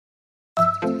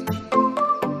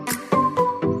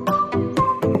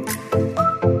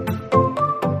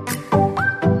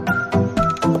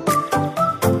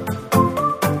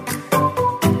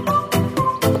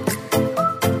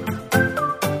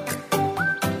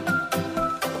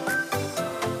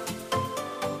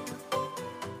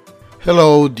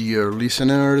Hello, dear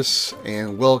listeners,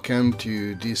 and welcome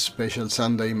to this special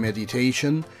Sunday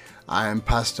meditation. I am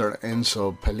Pastor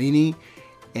Enzo Pellini,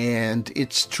 and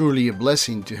it's truly a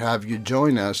blessing to have you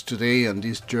join us today on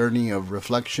this journey of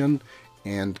reflection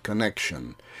and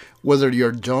connection. Whether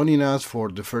you're joining us for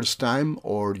the first time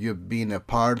or you've been a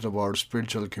part of our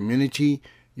spiritual community,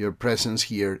 your presence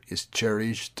here is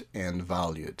cherished and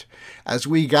valued. As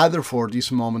we gather for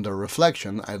this moment of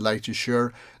reflection, I'd like to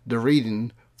share the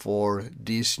reading for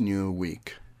this new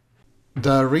week.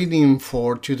 The reading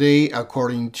for today,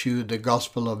 according to the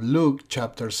Gospel of Luke,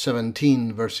 chapter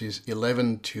 17, verses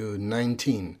 11 to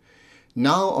 19.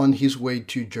 Now on his way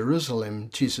to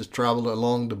Jerusalem, Jesus traveled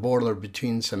along the border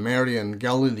between Samaria and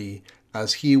Galilee.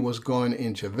 As he was going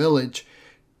into a village,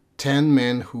 10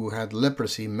 men who had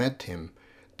leprosy met him.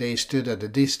 They stood at a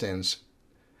distance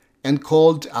and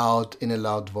called out in a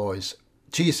loud voice,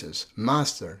 "Jesus,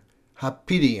 Master, have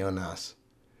pity on us."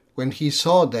 When he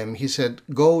saw them, he said,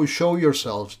 "Go show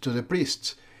yourselves to the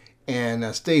priests." And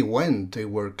as they went, they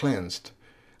were cleansed.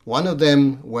 One of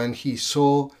them, when he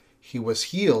saw he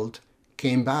was healed,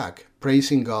 came back,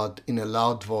 praising God in a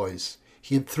loud voice.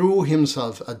 He threw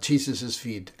himself at Jesus'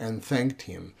 feet and thanked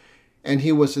him. And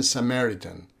he was a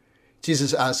Samaritan.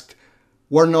 Jesus asked,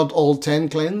 "Were not all 10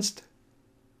 cleansed?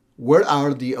 Where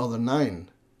are the other 9?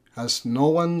 Has no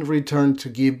one returned to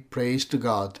give praise to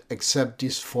God except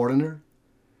this foreigner?"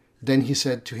 Then he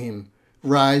said to him,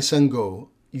 "Rise and go.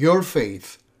 Your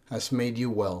faith has made you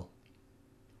well."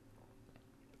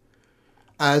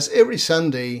 As every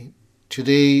Sunday,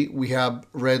 today we have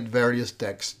read various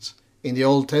texts. In the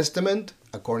Old Testament,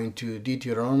 according to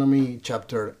Deuteronomy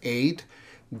chapter 8,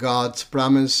 God's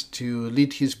promise to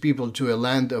lead his people to a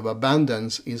land of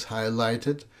abundance is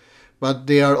highlighted, but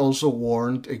they are also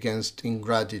warned against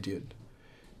ingratitude.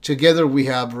 Together we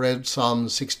have read Psalm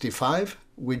 65,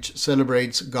 which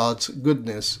celebrates God's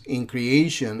goodness in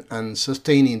creation and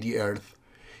sustaining the earth.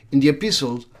 In the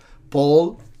epistles,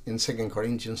 Paul, in 2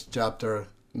 Corinthians chapter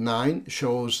 9,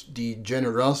 shows the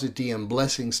generosity and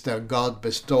blessings that God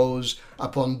bestows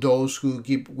upon those who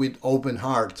give with open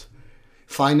heart.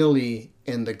 Finally,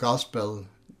 in the Gospel,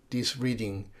 this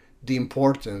reading, the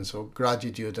importance of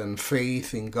gratitude and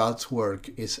faith in God's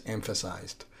work is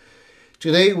emphasized.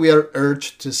 Today we are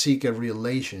urged to seek a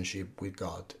relationship with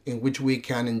God in which we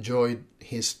can enjoy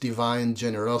His divine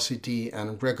generosity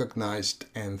and recognize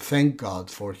and thank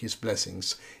God for His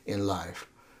blessings in life.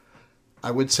 I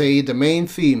would say the main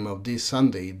theme of this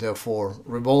Sunday, therefore,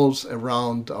 revolves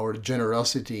around our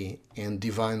generosity and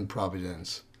divine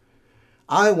providence.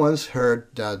 I once heard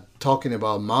that talking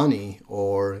about money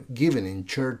or giving in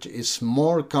church is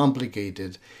more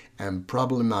complicated and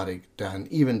problematic than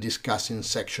even discussing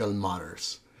sexual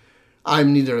matters.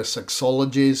 I'm neither a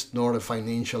sexologist nor a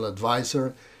financial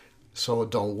advisor, so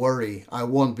don't worry, I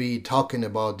won't be talking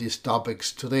about these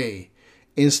topics today.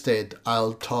 Instead,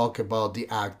 I'll talk about the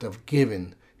act of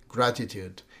giving,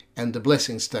 gratitude, and the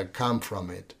blessings that come from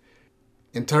it,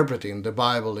 interpreting the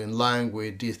Bible in line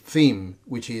with this theme,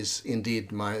 which is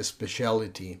indeed my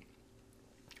specialty.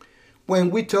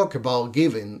 When we talk about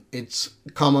giving, it's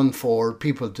common for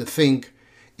people to think,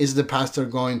 is the pastor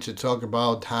going to talk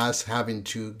about us having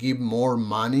to give more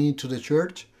money to the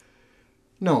church?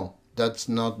 No, that's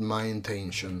not my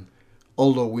intention,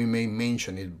 although we may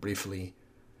mention it briefly.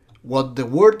 What the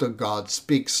Word of God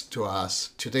speaks to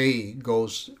us today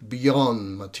goes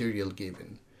beyond material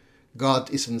giving. God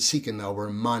isn't seeking our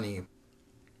money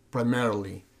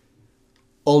primarily.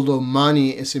 Although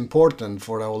money is important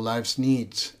for our life's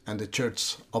needs and the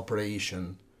church's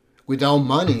operation, without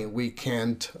money we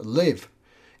can't live,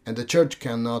 and the church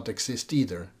cannot exist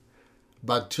either.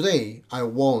 But today I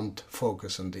won't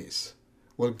focus on this.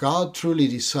 What God truly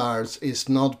desires is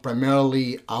not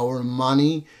primarily our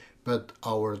money, but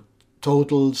our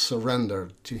total surrender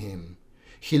to Him.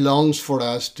 He longs for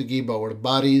us to give our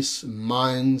bodies,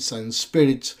 minds, and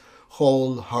spirits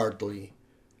wholeheartedly.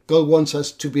 God wants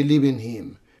us to believe in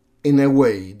Him in a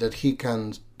way that He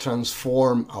can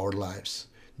transform our lives.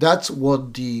 That's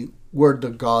what the Word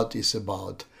of God is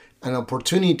about, an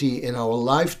opportunity in our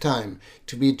lifetime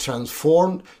to be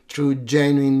transformed through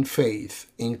genuine faith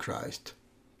in Christ.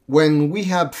 When we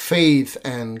have faith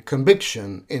and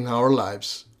conviction in our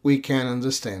lives, we can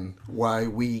understand why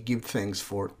we give thanks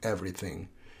for everything.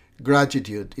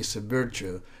 Gratitude is a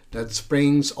virtue that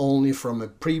springs only from a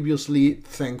previously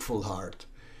thankful heart.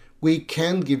 We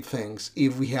can't give thanks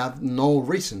if we have no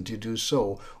reason to do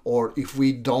so, or if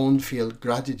we don't feel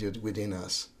gratitude within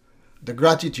us. The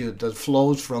gratitude that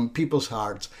flows from people's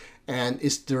hearts and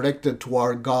is directed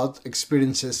toward God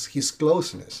experiences His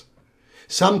closeness.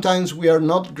 Sometimes we are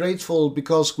not grateful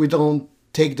because we don't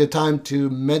take the time to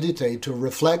meditate, to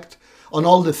reflect on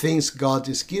all the things God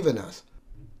has given us.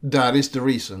 That is the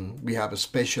reason we have a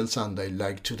special Sunday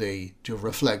like today to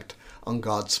reflect on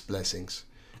God's blessings.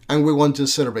 And we want to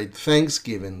celebrate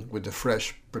Thanksgiving with a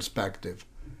fresh perspective.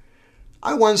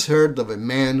 I once heard of a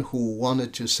man who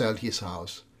wanted to sell his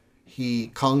house. He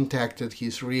contacted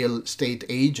his real estate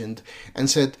agent and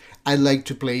said, "I'd like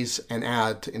to place an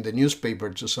ad in the newspaper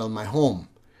to sell my home.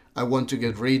 I want to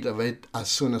get rid of it as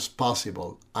soon as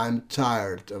possible. I'm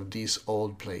tired of this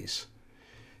old place."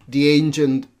 The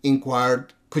agent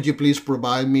inquired, "Could you please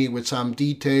provide me with some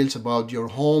details about your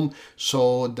home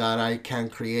so that I can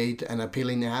create an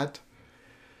appealing ad?"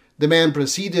 The man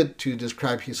proceeded to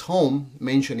describe his home,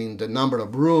 mentioning the number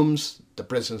of rooms, the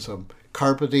presence of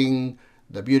carpeting,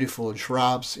 the beautiful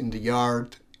shrubs in the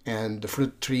yard, and the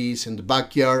fruit trees in the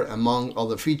backyard, among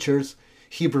other features.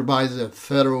 He provided a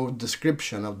thorough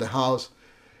description of the house.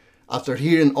 After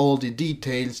hearing all the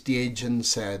details, the agent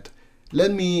said,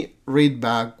 "Let me read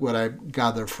back what I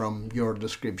gathered from your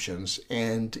descriptions,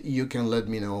 and you can let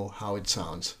me know how it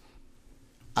sounds."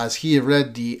 As he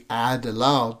read the ad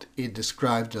aloud, it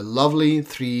described a lovely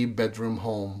 3-bedroom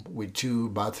home with 2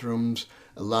 bathrooms,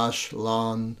 a lush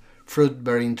lawn,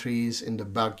 fruit-bearing trees in the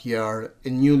backyard, a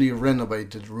newly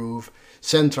renovated roof,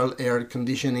 central air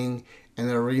conditioning, and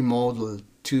a remodeled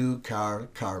 2-car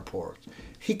carport.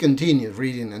 He continued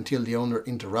reading until the owner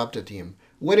interrupted him.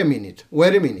 Wait a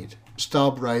minute.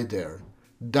 Stop right there.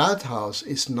 That house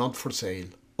is not for sale.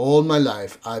 All my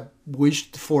life I've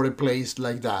wished for a place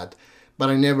like that, but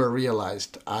I never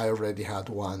realized I already had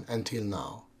one until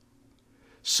now."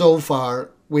 So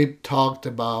far, we've talked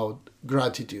about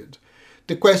gratitude.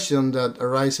 The question that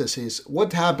arises is,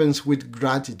 what happens with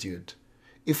gratitude?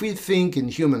 If we think in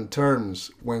human terms,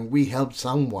 when we help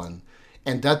someone,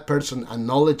 and that person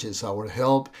acknowledges our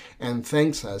help and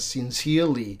thanks us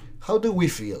sincerely, how do we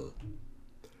feel?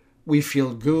 We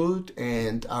feel good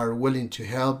and are willing to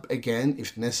help again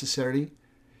if necessary.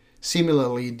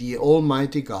 Similarly, the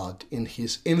Almighty God, in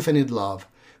His infinite love,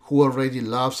 who already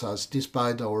loves us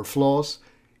despite our flaws,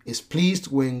 is pleased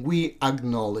when we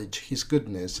acknowledge His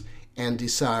goodness and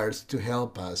desires to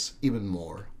help us even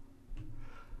more.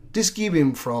 This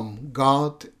giving from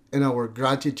God and our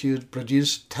gratitude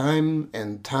produce time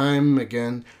and time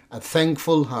again a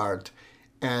thankful heart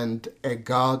and a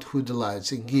God who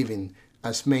delights in giving,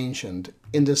 as mentioned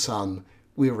in the psalm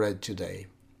we read today.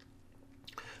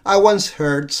 I once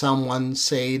heard someone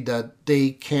say that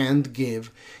they can't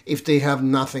give if they have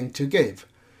nothing to give.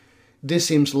 This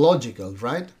seems logical,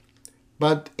 right?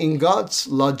 But in God's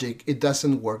logic, it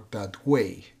doesn't work that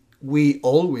way. We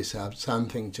always have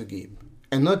something to give,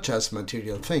 and not just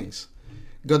material things.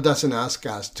 God doesn't ask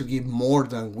us to give more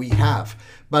than we have,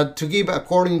 but to give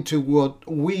according to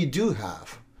what we do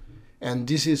have. And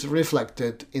this is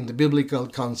reflected in the biblical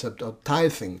concept of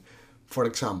tithing, for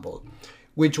example,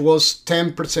 which was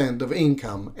 10% of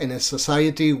income in a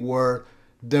society where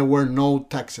there were no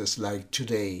taxes like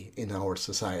today in our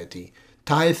society.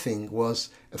 Tithing was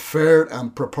a fair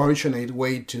and proportionate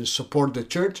way to support the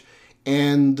church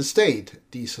and the state,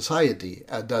 the society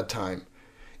at that time.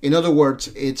 In other words,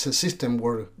 it's a system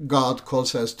where God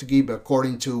calls us to give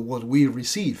according to what we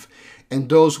receive, and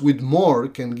those with more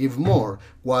can give more,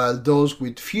 while those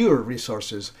with fewer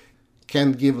resources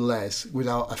can give less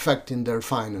without affecting their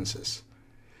finances.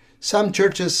 Some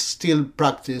churches still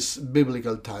practice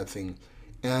biblical tithing,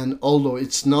 and although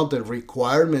it's not a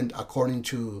requirement according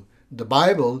to the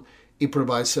Bible, it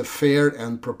provides a fair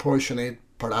and proportionate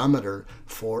parameter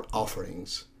for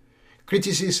offerings.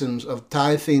 Criticisms of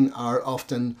tithing are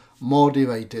often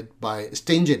motivated by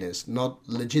stinginess, not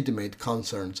legitimate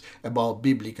concerns about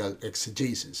biblical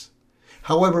exegesis.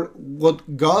 However,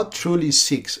 what God truly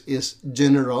seeks is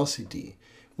generosity,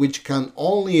 which can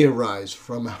only arise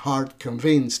from a heart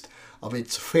convinced of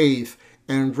its faith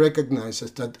and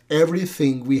recognizes that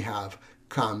everything we have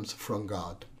comes from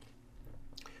God.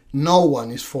 No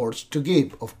one is forced to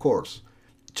give, of course,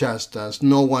 just as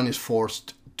no one is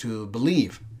forced to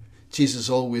believe. Jesus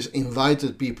always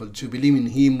invited people to believe in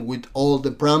Him with all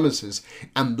the promises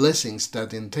and blessings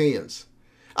that entails.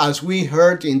 As we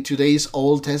heard in today's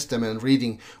Old Testament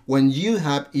reading, when you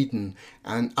have eaten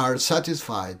and are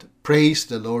satisfied, praise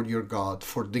the Lord your God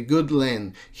for the good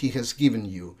land He has given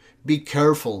you. Be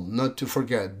careful not to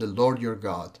forget the Lord your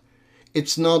God.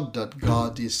 It's not that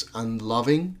God is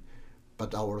unloving,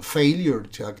 but our failure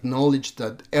to acknowledge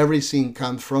that everything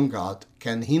comes from God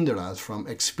can hinder us from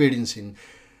experiencing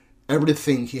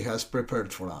everything He has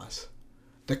prepared for us.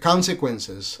 The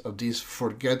consequences of this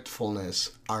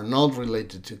forgetfulness are not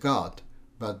related to God,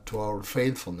 but to our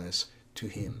faithfulness to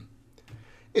Him.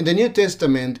 In the New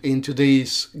Testament, in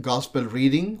today's Gospel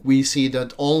reading, we see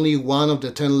that only one of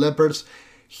the 10 lepers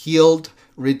healed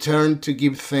returned to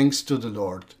give thanks to the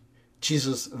Lord.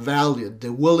 Jesus valued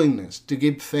the willingness to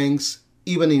give thanks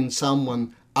even in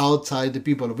someone outside the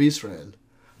people of Israel.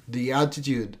 The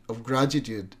attitude of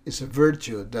gratitude is a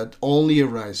virtue that only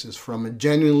arises from a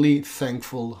genuinely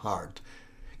thankful heart.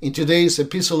 In today's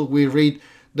epistle, we read,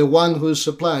 "The one who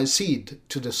supplies seed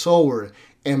to the sower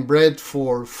and bread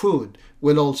for food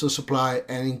will also supply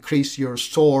and increase your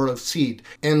store of seed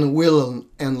and will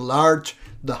enlarge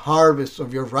the harvest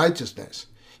of your righteousness.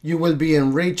 You will be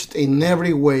enriched in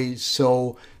every way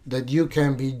so that you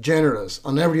can be generous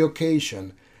on every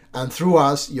occasion, and through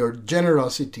us your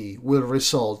generosity will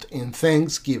result in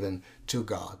thanksgiving to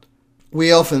God."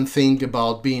 We often think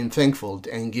about being thankful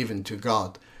and giving to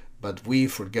God, but we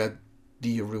forget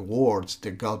the rewards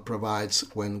that God provides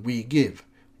when we give,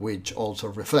 which also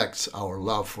reflects our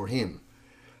love for Him.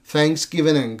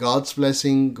 Thanksgiving and God's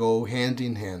blessing go hand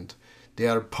in hand. They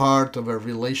are part of a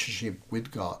relationship with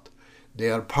God.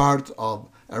 They are part of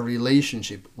a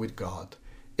relationship with God.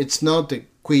 It's not a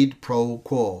quid pro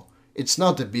quo. It's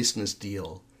not a business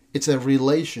deal. It's a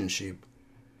relationship.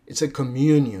 It's a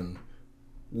communion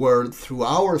where through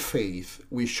our faith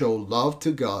we show love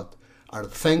to God, are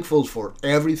thankful for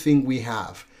everything we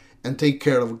have, and take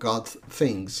care of God's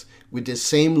things with the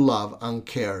same love and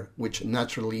care, which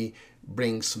naturally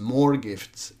brings more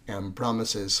gifts and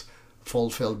promises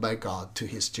fulfilled by God to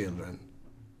His children.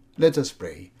 Let us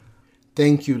pray.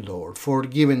 Thank you, Lord, for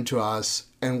giving to us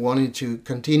and wanting to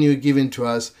continue giving to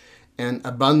us and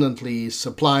abundantly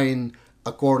supplying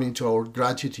according to our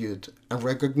gratitude and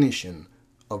recognition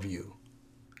of you.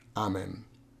 Amen.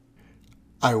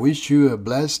 I wish you a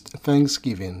blessed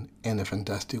Thanksgiving and a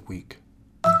fantastic week.